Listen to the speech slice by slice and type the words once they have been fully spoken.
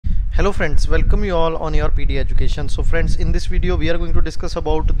Hello friends, welcome you all on Yourpedia education. So friends, in this video we are going to discuss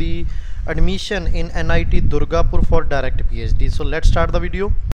about the admission in NIT Durgapur for direct PhD. So let's start the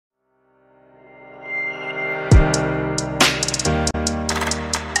video.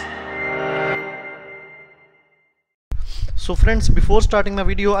 So friends, before starting the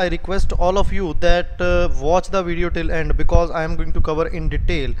video, I request all of you that watch the video till end, because I am going to cover in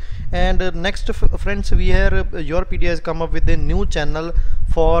detail. And next friends, we here Yourpedia has come up with a new channel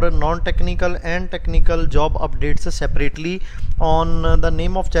for non-technical and technical job updates separately. On the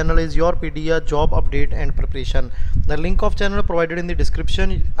name of channel is Yourpedia Job Update and Preparation. The link of channel provided in the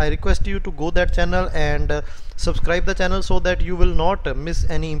description. I request you to go that channel and subscribe the channel so that you will not miss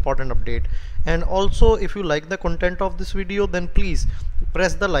any important update. And also, if you like the content of this video, then please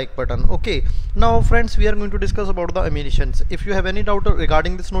press the like button. Okay, now friends, we are going to discuss about the admissions. If you have any doubt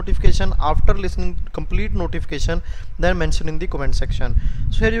regarding this notification after listening complete notification, then mention in the comment section.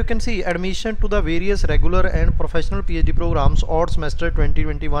 So here you can see admission to the various regular and professional PhD programs odd semester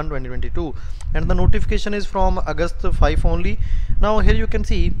 2021-2022, and the notification is from August 5 only. Now here you can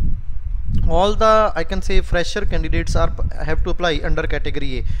see all the fresher candidates have to apply under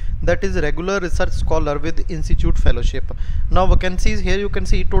category A, that is regular research scholar with institute fellowship. Now vacancies, here you can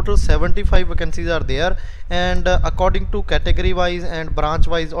see total 75 vacancies are there, and according to category wise and branch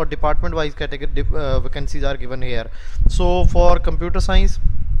wise or department wise category vacancies are given here. So for computer science,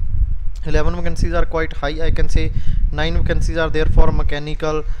 11 vacancies are quite high, 9 vacancies are there for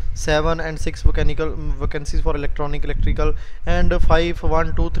mechanical, 7 and 6 mechanical vacancies for electrical, and 5,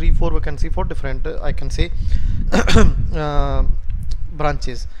 1, 2, 3, 4 vacancy for different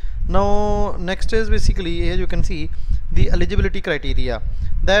branches. Now next is basically here you can see the eligibility criteria,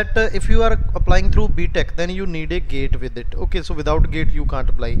 that if you are applying through BTech, then you need a gate with it. Okay, so without gate you can't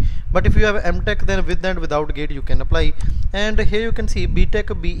apply, but if you have MTech, then with and without gate you can apply. And here you can see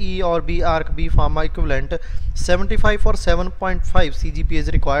BTech, BE or BArch, B Pharma equivalent, 75 or 7.5 CGPA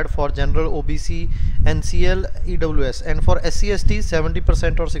is required for general, OBC, NCL, EWS, and for SC/ST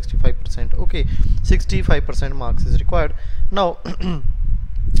 70% or 65%. Okay, 65% marks is required. Now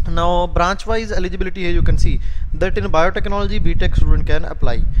now branch wise eligibility, here you can see that in biotechnology BTech student can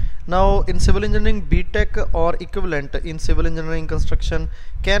apply. Now in civil engineering, BTech or equivalent in civil engineering construction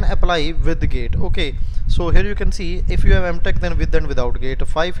can apply with gate. Okay, so here you can see if you have MTech, then with and without gate.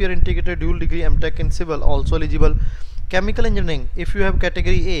 5-year integrated dual degree MTech in civil also eligible. Chemical engineering, if you have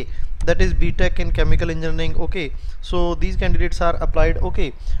category A, that is BTech in chemical engineering. Okay, so these candidates are applied.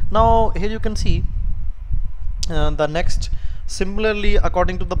 Okay, now here you can see the next. Similarly,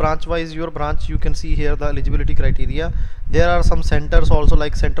 according to the branch wise, your branch, you can see here the eligibility criteria. There are some centers also,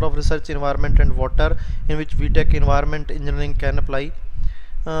 like Center of Research Environment and Water, in which BTech Environment Engineering can apply.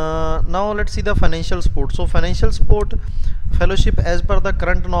 Now let's see the financial support. So financial support fellowship as per the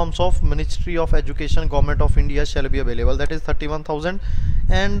current norms of Ministry of Education, Government of India shall be available, that is 31,000,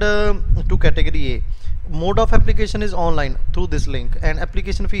 and to category A. Mode of application is online through this link, and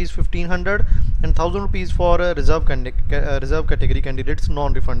application fee is 1500 and 1000 rupees for reserve category candidates,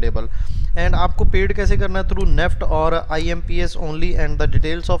 non-refundable. And आपको paid कैसे करना, through NEFT or IMPS only, and the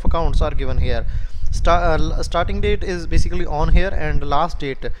details of accounts are given here. Starting date is basically on here, and last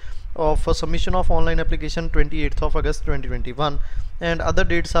date of submission of online application 28th of August 2021, and other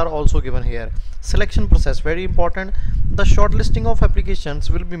dates are also given here. Selection process, very important. The shortlisting of applications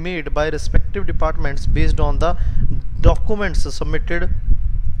will be made by respective departments based on the documents submitted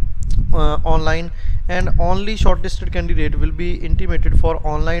online, and only shortlisted candidate will be intimated for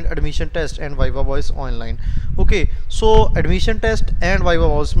online admission test and viva voice online. Okay, so admission test and viva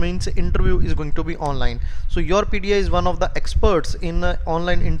voice means interview is going to be online. So Yourpedia is one of the experts in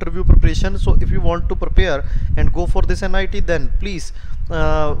online interview preparation. So if you want to prepare and go for this NIT, then please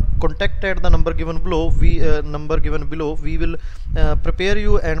contact at the number given below. We will prepare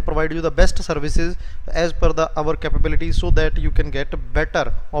you and provide you the best services as per our capabilities, so that you can get a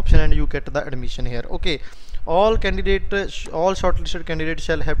better option and you get the admission here. Okay, all shortlisted candidates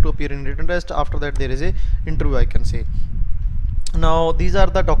shall have to appear in written test. After that there is a interview, I can say. Now these are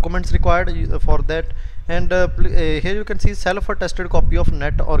the documents required for that, and here you can see self-attested copy of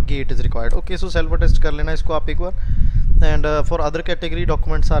NET or GATE is required. Okay, so self-attest कर लेना इसको आप एक बार. And for other category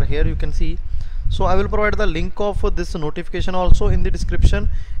documents are here, you can see. So I will provide the link of this notification also in the description,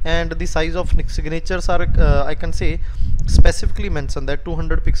 and the size of signatures are specifically mentioned, that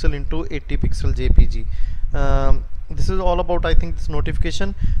 200 pixel into 80 pixel JPG. This is all about this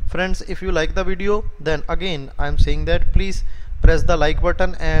notification. Friends, if you like the video, then again I am saying that please press the like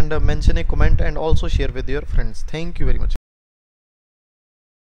button and mention a comment, and also share with your friends. Thank you very much.